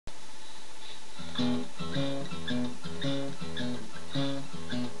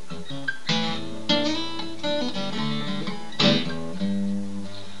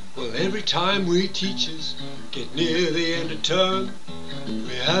time we teachers get near the end of term,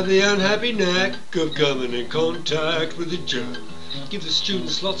 we have the unhappy knack of coming in contact with the germ. Give the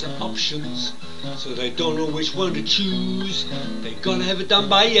students lots of options, so they don't know which one to choose. They gotta have it done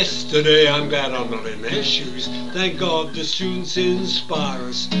by yesterday. I'm glad I'm not in their shoes. Thank God the students inspire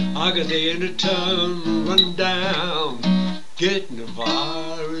us. I got the end of term run down, getting the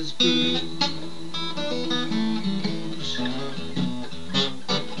virus blues.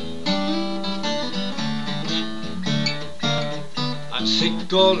 I'm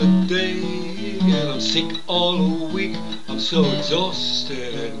sick all the day, and I'm sick all the week. I'm so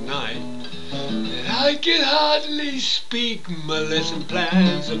exhausted at night that I can hardly speak. My lesson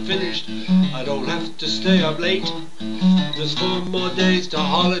plans are finished, I don't have to stay up late. Just 4 more days to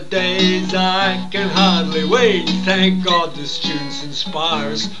holidays, I can hardly wait. Thank God the students inspire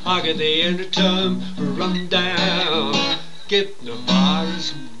us. I get the end of term run down, get the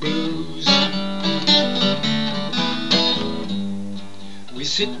virus blues. We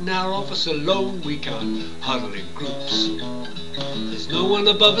sit in our office alone, we can't huddle in groups. There's no one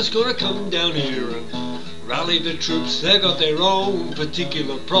above us gonna come down here and rally the troops. They've got their own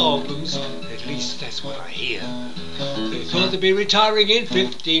particular problems, at least that's what I hear. They thought they'd be retiring in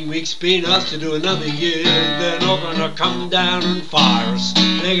 15 weeks, being asked to do another year. They're not gonna come down and fire us.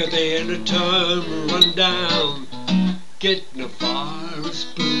 They got their end of term run down, getting the virus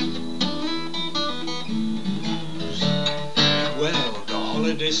blues. Well,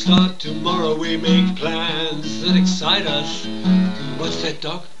 holidays start tomorrow, we make plans that excite us. What's that,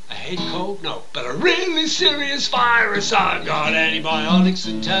 Doc? A head cold? No, but a really serious virus. I've got antibiotics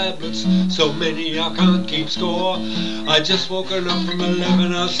and tablets, so many I can't keep score. I just woken up from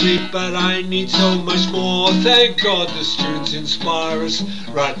 11 hours sleep, but I need so much more. Thank God the students inspire us,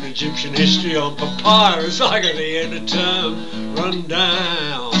 writing Egyptian history on papyrus. I got the end of term run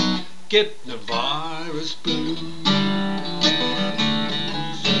down, get the virus blues.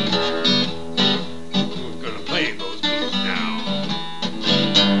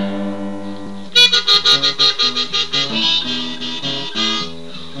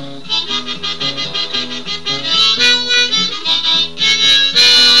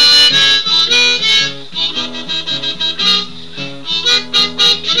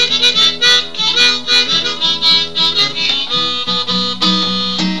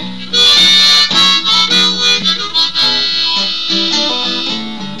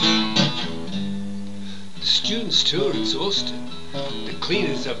 Students too are exhausted. The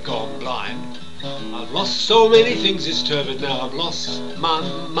cleaners have gone blind. I've lost so many things this term, now I've lost my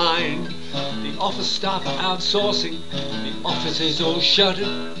mind. The office staff are outsourcing, the office is all shuttered,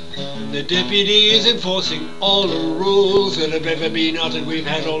 and the deputy is enforcing all the rules that have ever been uttered. We've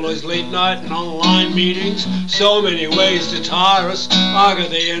had all those late night and online meetings, so many ways to tire us. I got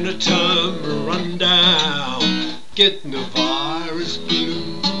the end of term run down, getting the virus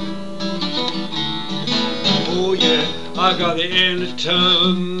blues. Oh yeah, I got the end of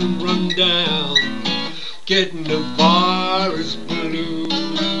term run down, getting the virus blues.